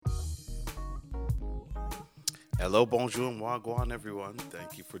Hello, bonjour, and wagwan, everyone.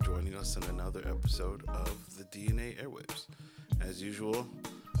 Thank you for joining us in another episode of the DNA Airwaves. As usual,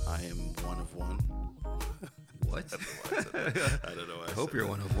 I am one of one. What? I don't know why I hope said you're that.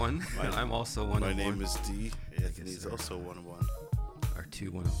 one of one. I'm also one of one. My name is D. Anthony's also one of one. Our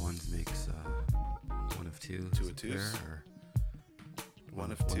two one of ones makes one of two. Two of twos? Or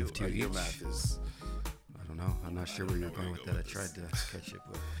One of two. two Your each. math is... I don't know. I'm not sure where know you're where going you're with going that. I with tried to catch it,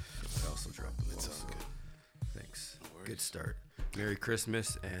 but I also dropped the ball. It's all so good. Thanks. No worries. Good start. Merry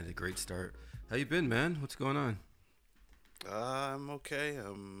Christmas and a great start. How you been, man? What's going on? I'm okay.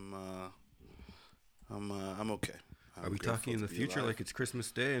 I'm okay. Are we talking in the future like it's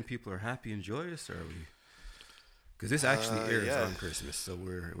Christmas Day and people are happy and joyous, or are we? Because this actually airs on Christmas, so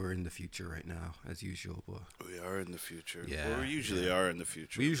we're in the future right now, as usual. But we are in the future. Yeah, Well, we usually are in the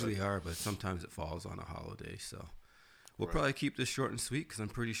future. we usually are, but sometimes it falls on a holiday, so we'll probably keep this short and sweet because I'm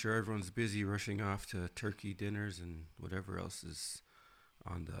pretty sure everyone's busy rushing off to turkey dinners and whatever else is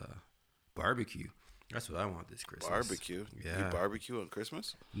on the barbecue. That's what I want this Christmas. Barbecue? Yeah. You barbecue on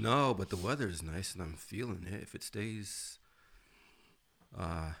Christmas? No, but the weather's nice and I'm feeling it. If it stays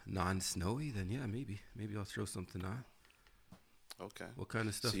non-snowy, then yeah, maybe I'll throw something on. Okay. What kind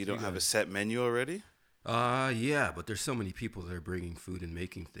of stuff? So you don't have a set menu already? Yeah, but there's so many people that are bringing food and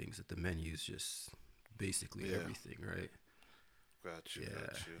making things that the menu's just basically everything, right? Got you.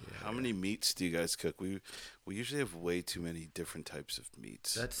 Yeah. How many meats do you guys cook? We usually have way too many different types of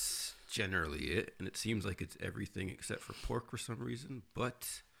meats. That's generally it, and it seems like it's everything except for pork for some reason.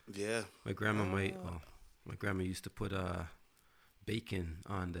 But yeah, my grandma my grandma used to put bacon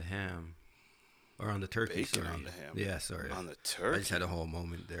on the ham, or on the turkey. Bacon sorry. on the ham? Yeah, sorry. On the turkey? I just had a whole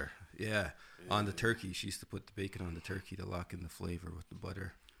moment there. Yeah, on the turkey. She used to put the bacon on the turkey to lock in the flavor with the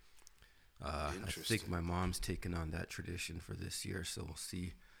butter. I think my mom's taken on that tradition for this year, so we'll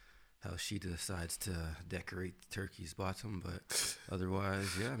see how she decides to decorate the turkey's bottom. But otherwise,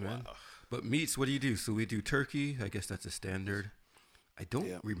 yeah, man. Wow. But meats, what do you do? So we do turkey. I guess that's a standard. I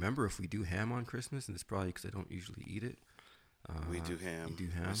don't remember if we do ham on Christmas, and it's probably because I don't usually eat it. We do ham. You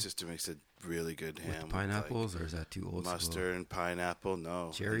do ham? My sister makes a really good ham. With pineapples, or is that too old? Mustard and pineapple.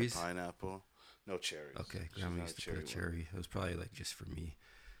 No. Cherries? Pineapple. No cherries. Okay, She's grandma not used to put a one. cherry. It was probably like just for me,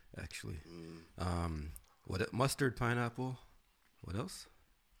 actually. Mustard, pineapple. What else?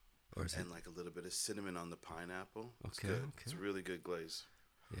 Or is And like a little bit of cinnamon on the pineapple. It's Okay, good. okay. It's a really good glaze.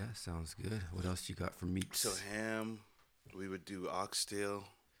 Yeah, sounds good. What else you got for meats? So ham, we would do oxtail,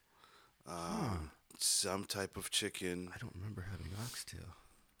 some type of chicken. I don't remember having oxtail.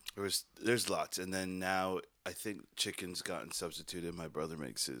 There's lots, and then now I think chicken's gotten substituted. My brother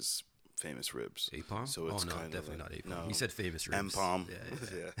makes his famous ribs. Apom? So it's no, kind definitely of not Apom. No, He said famous ribs. Empalm.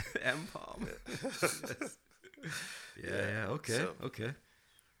 Yeah. Empalm. Yeah. Okay. Okay.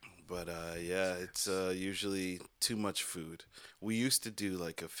 But it's usually too much food. We used to do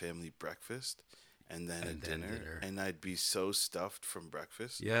like a family breakfast and then a dinner, and I'd be so stuffed from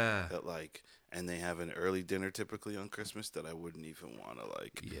breakfast. Yeah. That and they have an early dinner typically on Christmas that I wouldn't even want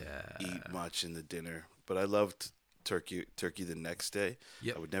to eat much in the dinner. But I loved turkey the next day.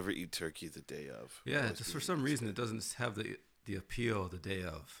 Yep. I would never eat turkey the day of. Yeah, just for some reason it doesn't have the appeal the day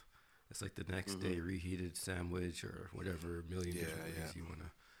of. It's like the next day reheated sandwich or whatever million different ways you want to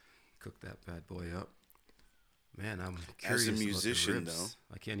cook that bad boy up. Man, I'm curious. As a musician, about the ribs.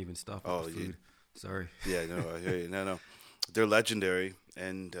 I can't even stop with the food. Sorry. Yeah, no, I hear you. No. They're legendary,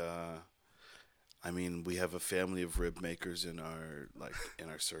 and I mean, we have a family of rib makers in our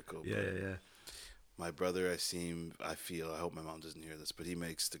circle. Yeah. My brother, I hope my mom doesn't hear this, but he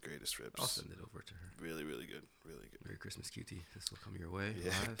makes the greatest ribs. I'll send it over to her. Really, really good. Really good. Merry Christmas, cutie. This will come your way.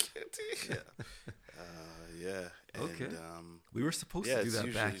 Yeah, live. cutie. Yeah. Okay. And, we were supposed to do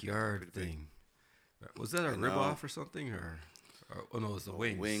that backyard thing. Was that a rib off or something, or oh no, it was the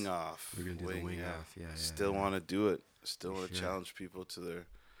wings. Wing off. We're gonna do the wing off. Yeah. Still want to do it. Still want to challenge people to their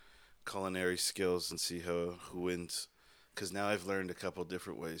culinary skills and see who wins. Because now I've learned a couple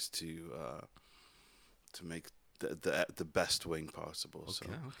different ways to make the best wing possible.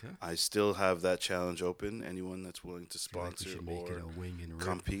 Okay. I still have that challenge open. Anyone that's willing to sponsor we should or make it a wing and rib.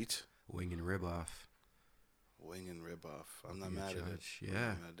 compete. Wing and rib off. Wing and rib off. I'm Be not a mad at it. judge.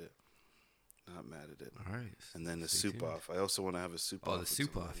 Yeah. Not mad at it. All right. And then the Stay soup tuned. off. I also want to have a soup off. Oh, the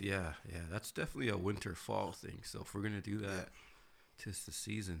soup off. Yeah. That's definitely a winter fall thing. So if we're gonna do that, 'tis the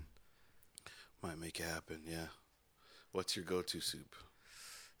season. Might make it happen. Yeah. What's your go-to soup?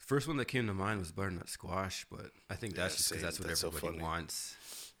 First one that came to mind was butternut squash, but I think that's just because same. that's what That's so everybody funny. wants.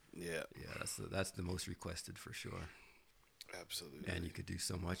 Yeah. Yeah, that's the most requested for sure. Absolutely. And you could do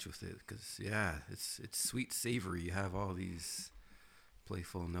so much with it because it's sweet, savory. You have all these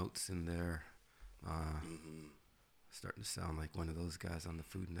playful notes in there. Starting to sound like one of those guys on the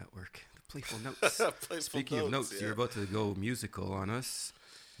Food Network. The Playful Notes. Speaking of notes, yeah. you're about to go musical on us.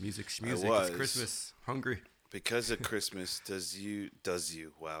 Music schmusic. It's Christmas. Hungry. Because of Christmas, does you?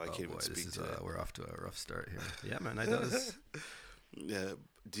 Wow, I can't even speak to that. We're off to a rough start here. Yeah, man, I does. Yeah.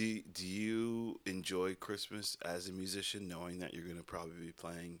 Do you enjoy Christmas as a musician, knowing that you're going to probably be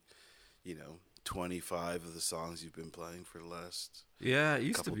playing, 25 of the songs you've been playing for the last it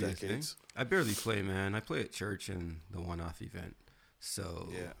used to be decades? a thing. I barely play, man. I play at church and the one-off event. So,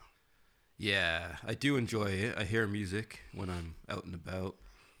 yeah, I do enjoy it. I hear music when I'm out and about,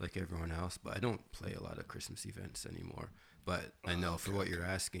 like everyone else, but I don't play a lot of Christmas events anymore. But I know for what you're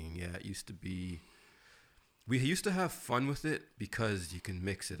asking, it used to be. We used to have fun with it because you can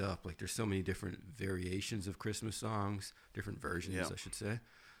mix it up. Like there's so many different variations of Christmas songs, different versions, I should say.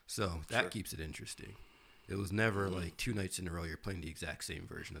 So that keeps it interesting. It was never like 2 nights in a row you're playing the exact same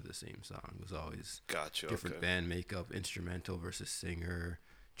version of the same song. It was always different band makeup, instrumental versus singer,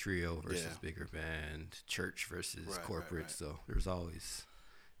 trio versus bigger band, church versus corporate. Right. So there's always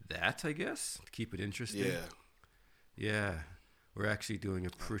that, I guess, to keep it interesting. Yeah. We're actually doing a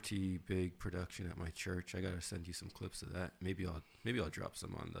pretty big production at my church. I gotta send you some clips of that. Maybe I'll drop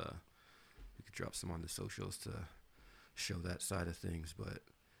some on we could drop some on the socials to show that side of things. But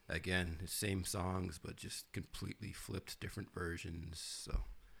again, it's same songs but just completely flipped different versions. So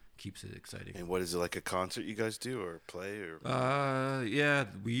keeps it exciting. And what is it, like a concert you guys do or play or? Yeah,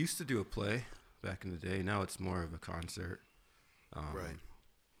 we used to do a play back in the day. Now it's more of a concert. Right.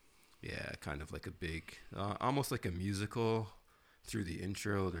 Yeah, kind of like a big, almost like a musical. Through the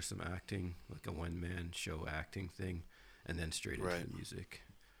intro, there's some acting, like a one-man show acting thing, and then straight into the music.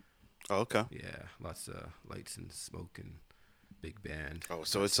 Oh, okay. Yeah, lots of lights and smoke and big band. Oh,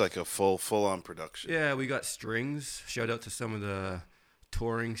 so it's like a full-on production. Yeah, we got strings. Shout out to some of the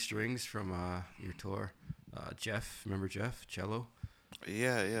touring strings from your tour. Jeff, remember Jeff? Cello?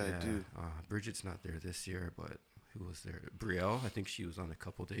 Yeah, I do. Bridget's not there this year, but who was there? Brielle, I think she was on a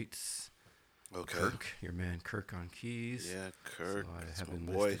couple dates. Okay. Kirk, your man Kirk on keys. Yeah, Kirk. So I have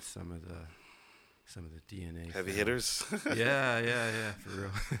enlisted some of the DNA. Heavy hitters. Yeah, for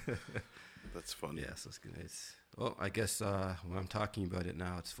real. That's funny. Yeah, so it's good. Well, I guess when I'm talking about it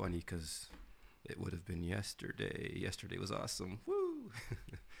now, it's funny because it would have been yesterday. Yesterday was awesome. Woo!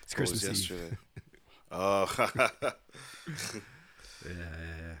 It's Christmas Eve. Yesterday? Oh.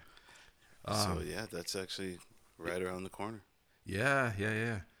 Yeah. So that's actually right around the corner. Yeah.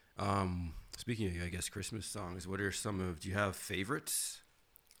 Speaking of, I guess, Christmas songs, what are do you have favorites?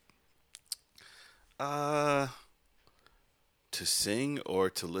 To sing or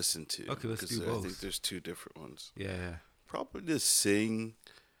to listen to? Okay, let's do both. I think there's 2 different ones. Yeah. Probably to sing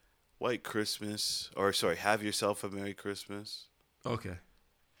White Christmas, Have Yourself a Merry Christmas. Okay.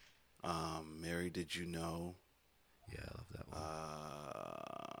 Mary, Did You Know? Yeah, I love that one.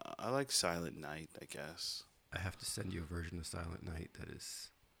 I like Silent Night, I guess. I have to send you a version of Silent Night that is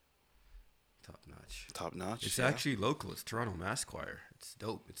top notch. It's actually local. It's Toronto Mass Choir. It's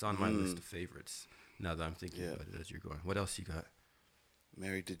dope. It's on my list of favorites now that I'm thinking about it as you're going. What else you got?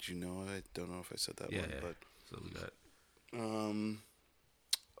 Mary, Did You Know? I don't know if I said that one. But so we got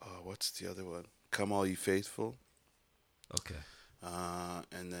what's the other one? Come All You Faithful. Okay.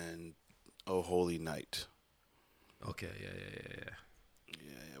 And then Oh Holy Night. Okay,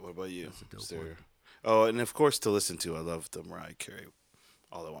 Yeah. What about you? That's a dope one. Oh, and of course to listen to, I love the Mariah Carey.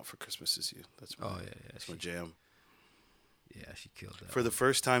 All I Want for Christmas Is You. That's my jam. Yeah, she killed that. For the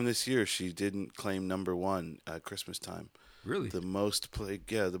first time this year, she didn't claim number 1 at Christmas time. Really? The most played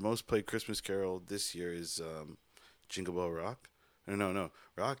Christmas carol this year is Jingle Bell Rock. No.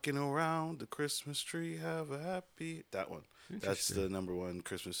 Rocking around the Christmas tree, have a happy. That one. That's the number 1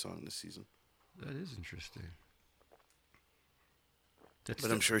 Christmas song this season. That is interesting. But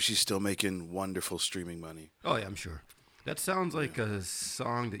I'm sure she's still making wonderful streaming money. Oh yeah, I'm sure. That sounds like a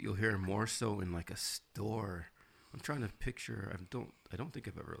song that you'll hear more so in like a store. I'm trying to picture. I don't think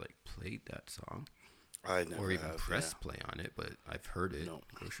I've ever like played that song. I never or even have, press play on it, but I've heard it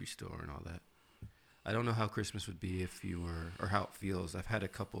grocery store and all that. I don't know how Christmas would be if you were, or how it feels. I've had a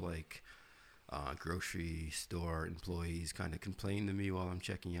couple like grocery store employees kind of complain to me while I'm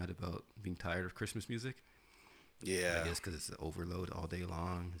checking out about being tired of Christmas music. Yeah. I guess because it's an overload all day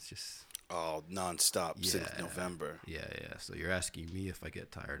long. It's just... Oh, nonstop since November. Yeah. So you're asking me if I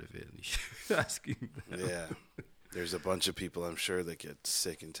get tired of it, and you're asking them. Yeah. There's a bunch of people, I'm sure, that get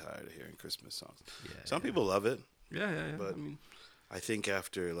sick and tired of hearing Christmas songs. Yeah. Some people love it. Yeah. But I think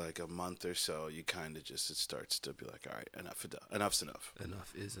after like a month or so, you kind of just, it starts to be like, all right, enough's enough.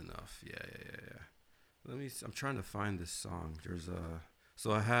 Enough is enough. Yeah. I'm trying to find this song.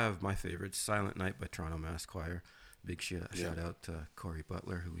 So I have my favorite, Silent Night by Toronto Mass Choir. Big shout out to Corey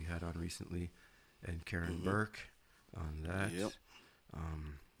Butler, who we had on recently, and Karen Burke on that. Yep.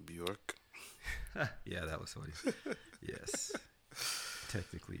 Bjork. Yeah, that was funny. Yes.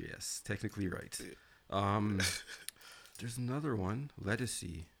 Technically right. There's another one,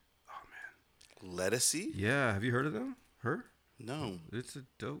 Lettucey. Oh man. Lettucey? Yeah, have you heard of them? Her? No. It's a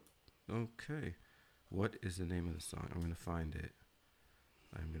dope. Okay. What is the name of the song? I'm gonna find it.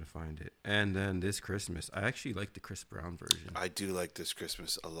 And then This Christmas. I actually like the Chris Brown version. I do like This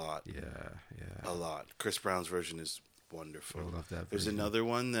Christmas a lot. Yeah. A lot. Chris Brown's version is wonderful. I love that version. There's another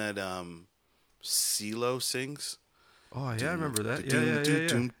one that CeeLo sings. Oh, yeah, I remember that.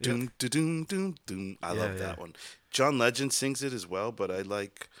 I love that one. John Legend sings it as well, but I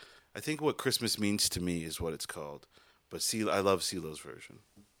think What Christmas Means to Me is what it's called. But I love CeeLo's version.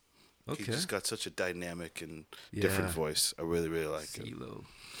 Okay. He just got such a dynamic and different voice. I really, really like it. CeeLo.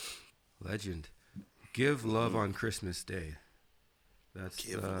 Legend. Give Love on Christmas Day.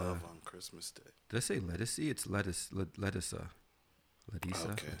 Give Love on Christmas Day. Did I say Lettucey? It's Ledisa.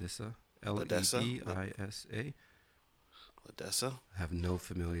 Okay. Ledisa. Ledisa. Ledessa? I have no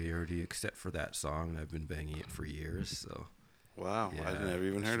familiarity except for that song. I've been banging it for years. So. Wow, yeah, I've never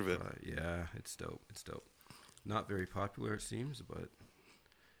even heard of it. Yeah, it's dope. Not very popular, it seems, but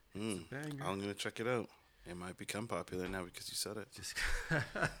it's a banger. I'm going to check it out. It might become popular now because you said it.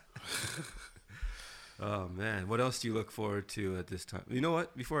 Oh, man. What else do you look forward to at this time? You know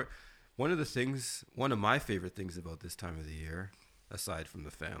what? One of my favorite things about this time of the year, aside from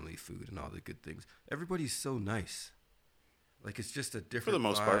the family, food, and all the good things, everybody's so nice. Like, it's just a different For the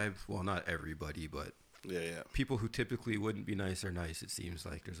most vibe. part. Well, not everybody, but yeah. people who typically wouldn't be nice are nice, it seems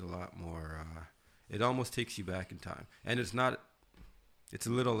like. There's a lot more. It almost takes you back in time. And it's a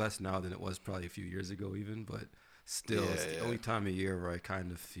little less now than it was probably a few years ago even, but still, it's the only time of year where I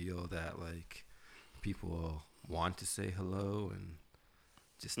kind of feel that, like, people want to say hello and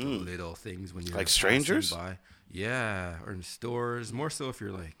just the little things when you're like strangers by. Yeah, or in stores, more so if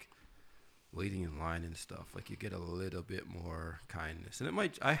you're like waiting in line and stuff, like you get a little bit more kindness. And it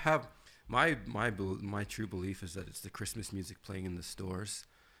might, I have my true belief is that it's the Christmas music playing in the stores.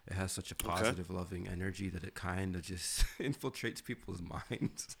 It has such a positive, loving energy that it kind of just infiltrates people's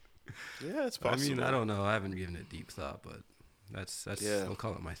minds. Yeah, it's possible. I mean, I don't know. I haven't given it deep thought, but that's I'll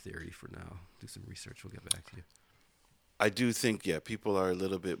call it my theory for now. Do some research. We'll get back to you. I do think, people are a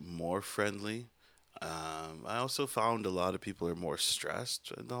little bit more friendly. I also found a lot of people are more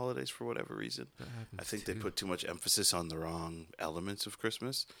stressed in the holidays for whatever reason. I think they put too much emphasis on the wrong elements of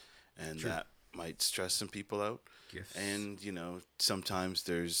Christmas, and that might stress some people out. Gifts. And, sometimes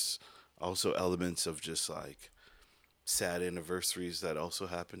there's also elements of just like sad anniversaries that also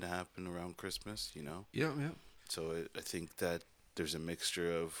happen around Christmas, Yeah. So I think that there's a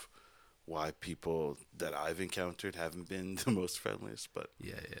mixture of why people that I've encountered haven't been the most friendliest. But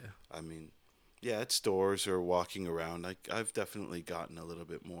yeah. I mean, at stores or walking around, I've definitely gotten a little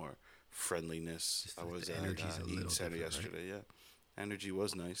bit more friendliness. Just I was the at energy's a Eaton little Center different, yesterday. Right? Yeah, energy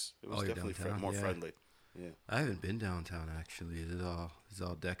was nice. It was definitely downtown, more friendly. Yeah, I haven't been downtown actually. Is it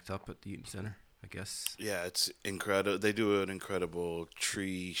all decked up at the Eaton Center? I guess. Yeah, it's incredible. They do an incredible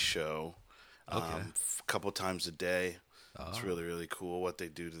tree show. Okay. A couple times a day. Oh. It's really, really cool what they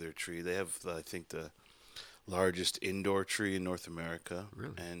do to their tree. They have, I think, the largest indoor tree in North America.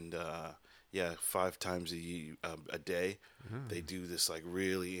 Really? And 5 times a day, they do this like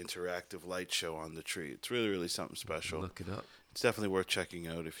really interactive light show on the tree. It's really, really something special. Look it up. It's definitely worth checking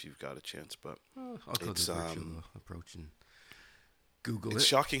out if you've got a chance. But I'll go to the virtual approach and Google it's it.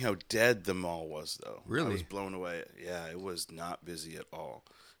 shocking how dead the mall was, though. Really? I was blown away. Yeah, it was not busy at all.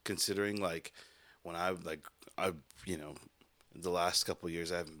 Considering, like, when the last couple of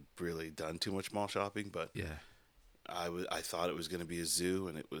years I haven't really done too much mall shopping, but I thought it was going to be a zoo,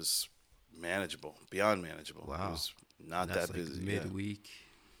 and it was manageable, beyond manageable. Wow. It was not that like busy. midweek.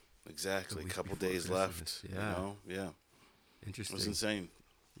 Exactly. A couple days Christmas. left. Yeah. Interesting. It was insane.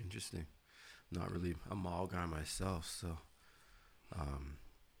 Interesting. Not really a mall guy myself, so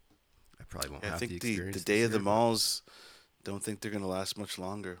I probably won't have the experience. I think the day of the malls, don't think they're going to last much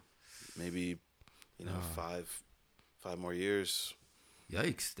longer. Maybe, 5 more years.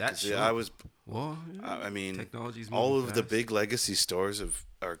 Yikes! That's I mean, technology's all of fast. the big legacy stores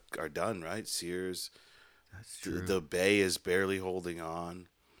are done, right? Sears. That's true. The Bay is barely holding on.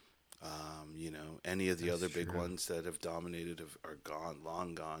 Any of the other big true. ones that have dominated are gone,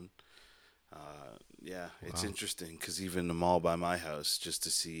 long gone. It's interesting because even the mall by my house, just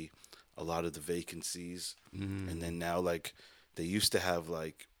to see a lot of the vacancies, and then now, like, they used to have,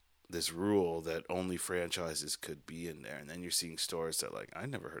 like, this rule that only franchises could be in there, and then you're seeing stores that like I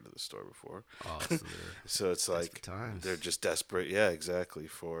never heard of the store before. Oh, so it's like they're just desperate. Yeah, exactly,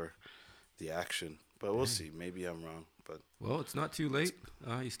 for the action. But we'll see. Maybe I'm wrong. But well, it's not too late.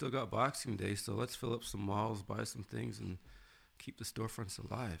 You still got Boxing Day, so let's fill up some malls, buy some things, and keep the storefronts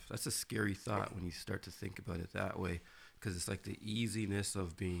alive. That's a scary thought when you start to think about it that way, because it's like the easiness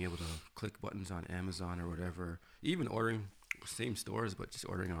of being able to click buttons on Amazon or whatever, even ordering same stores, but just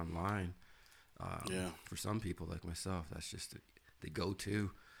ordering online. For some people like myself, that's just the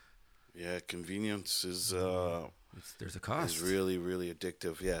go-to. Yeah, convenience is there's a cost. Is really, really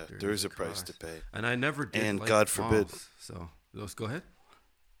addictive. Yeah, there's a price to pay. And I never did. And like God forbid. Malls, so let's go ahead.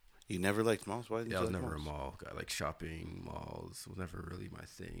 You never liked malls? Why didn't you I was like never malls? a mall guy. Like shopping malls was never really my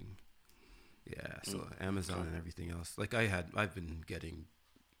thing. Yeah, so Amazon and everything else. Like I've been getting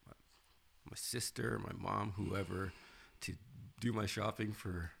my sister, my mom, whoever, to do my shopping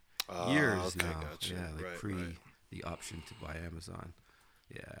for years now. Gotcha. Yeah, like right. the option to buy Amazon.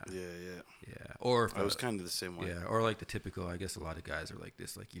 Yeah. Yeah. Or if I was kind of the same way. Yeah, or like the typical, I guess a lot of guys are like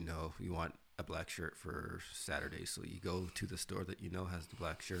this, like, you want a black shirt for Saturday, so you go to the store that has the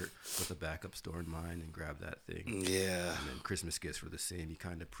black shirt with a backup store in mind and grab that thing. Yeah. And then Christmas gifts were the same. You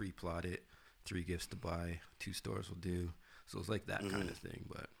kind of pre-plot it. 3 gifts to buy, 2 stores will do. So it's like that kind of thing.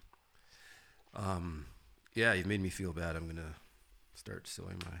 But yeah, you've made me feel bad. I'm gonna start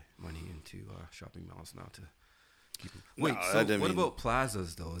sowing my money into shopping malls now to keep. Wait, so what about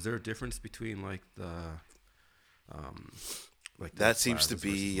plazas though? Is there a difference between like the that seems to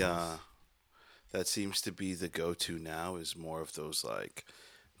be the go-to now, is more of those like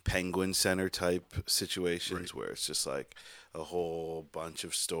Penguin Center type situations where it's just like a whole bunch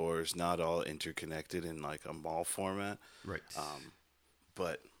of stores, not all interconnected in like a mall format. Right.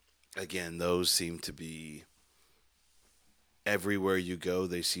 But again, those seem to be everywhere you go.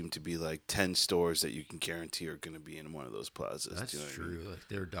 They seem to be like 10 stores that you can guarantee are going to be in one of those plazas. That's true. I mean? Like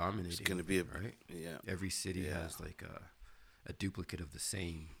they're dominating. It's going to be right. Yeah. Every city has like a duplicate of the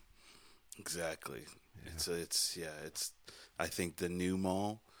same. Exactly. Yeah. It's I think the new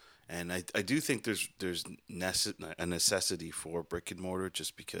mall. And I do think there's a necessity for brick and mortar,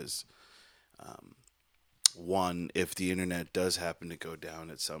 just because, one, if the internet does happen to go down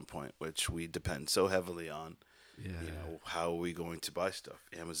at some point, which we depend so heavily on, how are we going to buy stuff?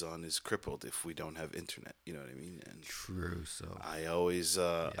 Amazon is crippled if we don't have internet. You know what I mean? And true. So I always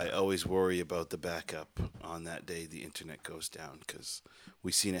worry about the backup on that day the internet goes down, because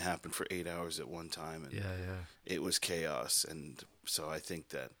we've seen it happen for 8 hours at one time, and it was chaos. And so I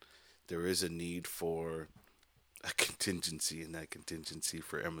think that there is a need for a contingency, and that contingency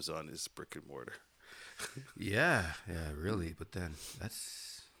for Amazon is brick and mortar. yeah, really. But then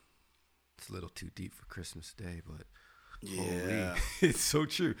it's a little too deep for Christmas Day. But holy, it's so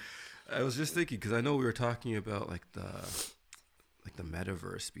true. I was just thinking, because I know we were talking about like the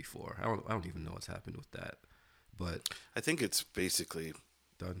metaverse before. I don't even know what's happened with that, but I think it's basically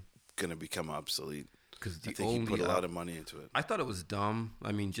done. Going to become obsolete. Because I think he put a lot of money into it. I thought it was dumb.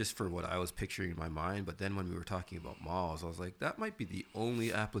 I mean, just for what I was picturing in my mind. But then when we were talking about malls, I was like, that might be the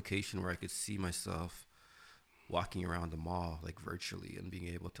only application where I could see myself walking around the mall, like virtually, and being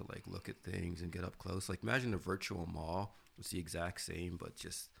able to like look at things and get up close. Like imagine a virtual mall. It's the exact same, but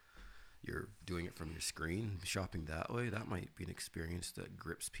just you're doing it from your screen, shopping that way. That might be an experience that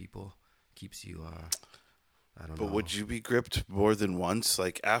grips people, keeps you. I don't know. But would you be gripped more than once?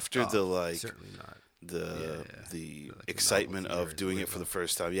 Like after certainly not. The excitement of doing it for the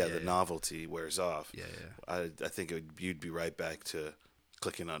first time, the novelty wears off. I think you'd be right back to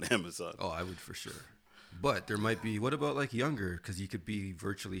clicking on Amazon. Oh, I would for sure. But there might be. What about like younger? Because you could be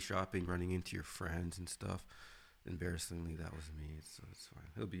virtually shopping, running into your friends and stuff. Embarrassingly, that was me, so it's fine.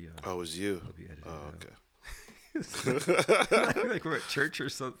 It'll be. Oh, it was you. It'll be edited. Oh, okay. Like we're at church or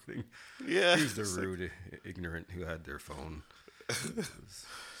something. Yeah. Who's the rude, ignorant who had their phone?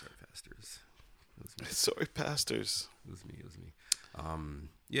 Sorry, pastors. Sorry, pastors. It was me.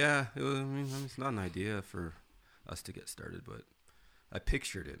 Yeah, it's not an idea for us to get started, but I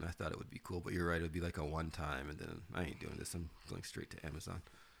pictured it and I thought it would be cool. But you're right, it would be like a one time, and then I ain't doing this. I'm going straight to Amazon.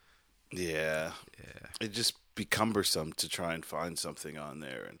 Yeah. It'd just be cumbersome to try and find something on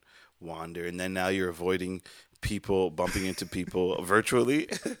there and wander, and then now you're avoiding bumping into people virtually.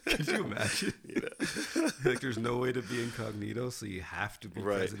 Could you imagine? Like there's no way to be incognito, so you have to be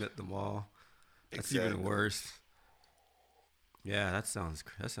present at the mall. That's even worse. Yeah, that sounds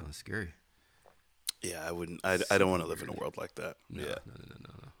scary. Yeah, I wouldn't. I don't want to live in a world like that. No.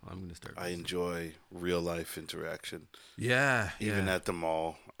 I'm gonna start. I enjoy real life interaction. Yeah, even at the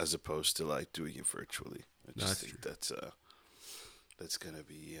mall, as opposed to like doing it virtually. I just think That's gonna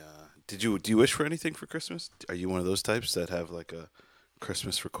be. Do you wish for anything for Christmas? Are you one of those types that have like a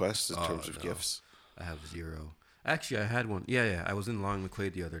Christmas request in terms of gifts? I have zero. Actually, I had one. Yeah. I was in Long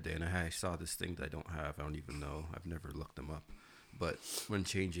McQuaid the other day, and I saw this thing that I don't have. I don't even know. I've never looked them up. But when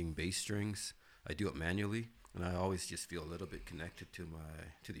changing bass strings, I do it manually, and I always just feel a little bit connected to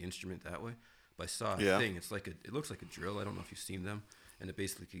the instrument that way. But I saw a thing. It looks like a drill. I don't know if you've seen them, and it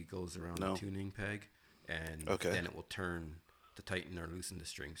basically goes around the tuning peg, and then it will turn to tighten or loosen the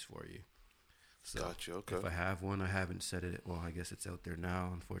strings for you. So gotcha. Okay. If I have one, I haven't set it. Well, I guess it's out there now.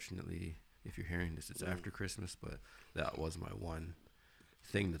 Unfortunately, if you're hearing this, it's after Christmas. But that was my one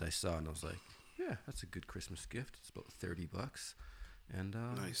thing that I saw, and I was like, "Yeah, that's a good Christmas gift. It's about $30, and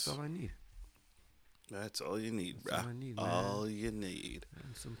nice. That's all I need." That's all you need, bro. All you need.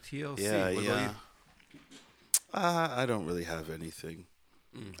 And some TLC. Yeah, what about you? I don't really have anything.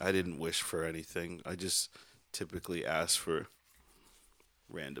 I didn't wish for anything. I just typically ask for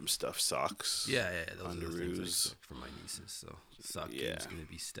random stuff, socks. Yeah. Those underoos. Are the things I cook for my nieces. So sock game's gonna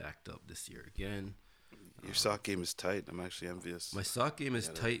be stacked up this year again. Your sock game is tight. I'm actually envious. My sock game is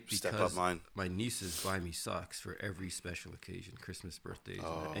tight step up because mine. My nieces buy me socks for every special occasion, Christmas, birthdays,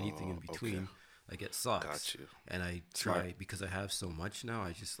 and anything in between. Okay. I get socks. Got you. And I try, because I have so much now,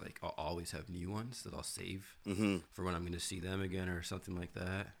 I just I'll always have new ones that I'll save for when I'm going to see them again or something like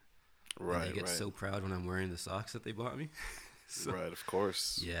that. Right, and I get so proud when I'm wearing the socks that they bought me. So, right, of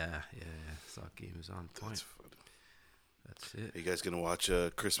course. Yeah. Sock game is on point. That's funny. That's it. Are you guys going to watch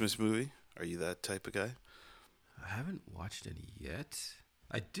a Christmas movie? Are you that type of guy? I haven't watched any yet.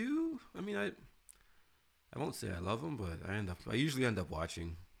 I do. I mean, I won't say I love them, but I usually end up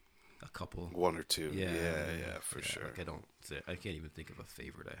watching a couple. One or two. Yeah, for sure. Like I can't even think of a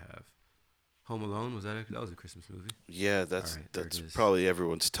favorite I have. Home Alone, that was a Christmas movie? Yeah, that's probably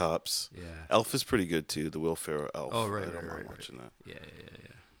everyone's tops. Yeah. Elf is pretty good too, the Will Ferrell Elf. Oh, right, I don't mind watching that. Yeah.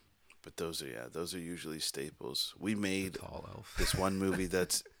 But those are usually staples. We made Tall Elf. this one movie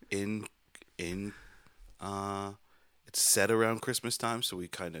that's it's set around Christmas time, so we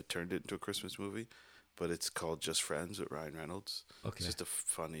kind of turned it into a Christmas movie. But it's called Just Friends with Ryan Reynolds. Okay. It's just a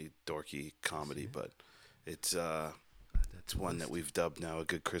funny, dorky comedy, but it's one that we've dubbed now a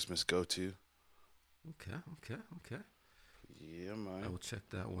good Christmas go-to. Okay. Yeah, man. I will check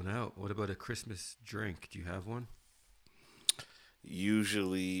that one out. What about a Christmas drink? Do you have one?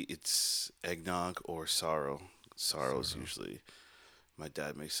 Usually it's eggnog or sorrow. Sorrow's usually... My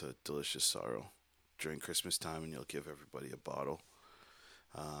dad makes a delicious sorrow during Christmas time, and you'll give everybody a bottle.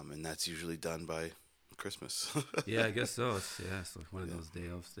 And that's usually done by Christmas. Yeah, I guess so. It's like one of those day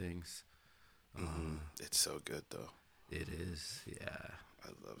of things. It's so good, though. It is, yeah. I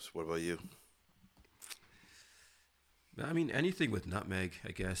love it. What about you? I mean, anything with nutmeg,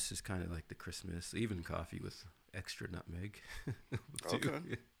 I guess, is kind of like the Christmas. Even coffee with extra nutmeg.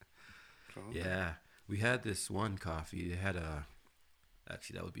 Okay. Yeah. We had this one coffee. They had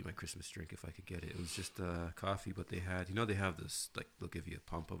actually, that would be my Christmas drink if I could get it. It was just coffee, but they had, they have this, like, they'll give you a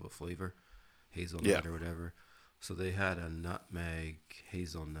pump of a flavor, hazelnut or whatever. So they had a nutmeg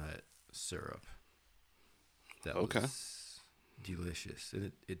hazelnut syrup. That was delicious.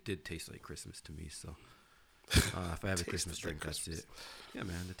 And it did taste like Christmas to me, so if I have a Christmas drink, that's it. Yeah,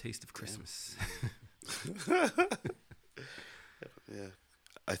 man, the taste of Christmas. Yeah.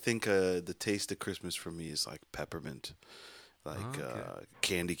 I think the taste of Christmas for me is like peppermint. Like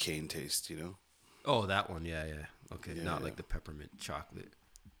candy cane taste, Oh, that one, yeah. Okay, not like the peppermint chocolate.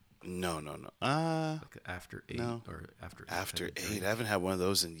 No. Like after 8 or after 8. After 8, I haven't had one of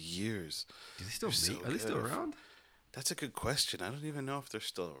those in years. Do they still make? Are they still around? That's a good question. I don't even know if they're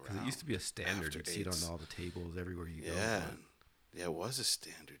still around. It used to be a standard. You'd see it on all the tables everywhere you go. Yeah, it was a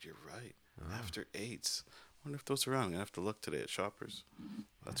standard. You're right. After 8s. I wonder if those are around. I'm going to have to look today at Shoppers.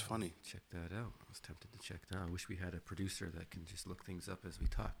 That's funny. Check that out. I was tempted to check that out. I wish we had a producer that can just look things up as we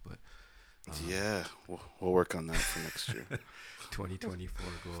talk, but... yeah, we'll work on that for next year. 2024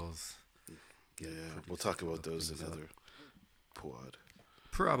 goals. We'll talk about those another pod.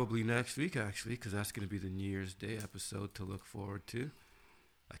 Probably next week, actually, because that's going to be the New Year's Day episode to look forward to.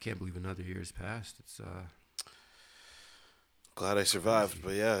 I can't believe another year's passed. It's glad I survived,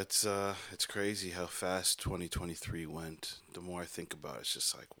 but yeah, it's crazy how fast 2023 went. The more I think about it, it's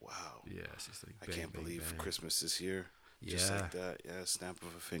just like, wow. Yeah, it's just like I can't believe bang. Christmas is here. Just like that. Yeah, snap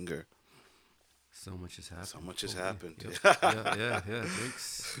of a finger. So much has happened. So much has happened. Yep. yeah.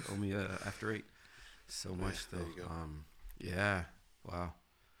 Drake's only after 8. So much though. There you go. Yeah. Wow.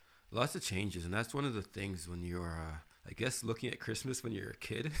 Lots of changes, and that's one of the things when you're I guess looking at Christmas when you're a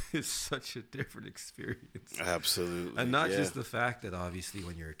kid is such a different experience. Absolutely. And not just the fact that obviously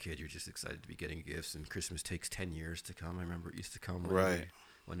when you're a kid, you're just excited to be getting gifts, and Christmas takes 10 years to come. I remember it used to come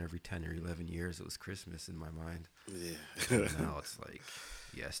when every 10 or 11 years it was Christmas in my mind. Yeah. Now it's like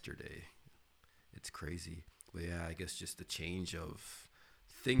yesterday. It's crazy. But yeah, I guess just the change of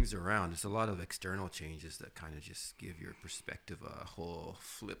things around. There's a lot of external changes that kind of just give your perspective a whole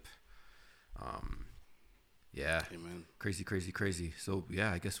flip. Yeah. Amen. Crazy. So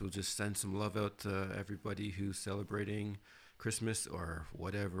yeah, I guess we'll just send some love out to everybody who's celebrating Christmas or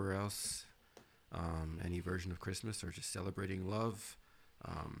whatever else, any version of Christmas, or just celebrating love.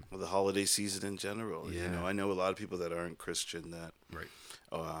 Well, the holiday season in general. Yeah. You know, I know a lot of people that aren't Christian that, right.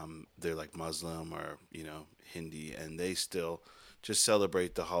 They're like Muslim or, you know, Hindi, and they still just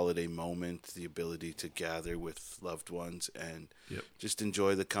celebrate the holiday moment, the ability to gather with loved ones and just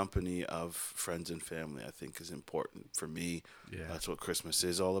enjoy the company of friends and family, I think is important. For me, that's what Christmas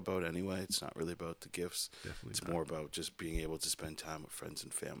is all about anyway. It's not really about the gifts. It's more about just being able to spend time with friends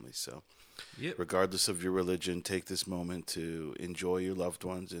and family. So regardless of your religion, take this moment to enjoy your loved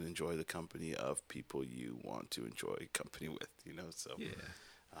ones and enjoy the company of people you want to enjoy company with, you know. So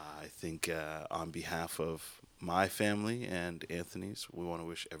I think on behalf of my family and Anthony's, we want to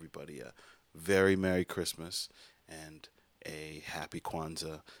wish everybody a very Merry Christmas and a Happy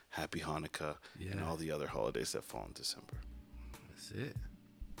Kwanzaa, Happy Hanukkah, and all the other holidays that fall in December. That's it.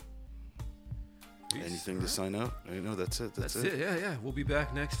 Anything to sign out? No, that's it. That's it. Yeah. We'll be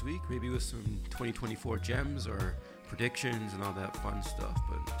back next week, maybe with some 2024 gems or predictions and all that fun stuff.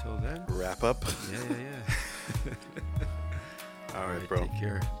 But until then, wrap up. Yeah. All right, bro. Take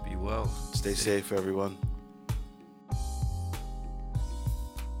care. Be well. Stay safe, everyone.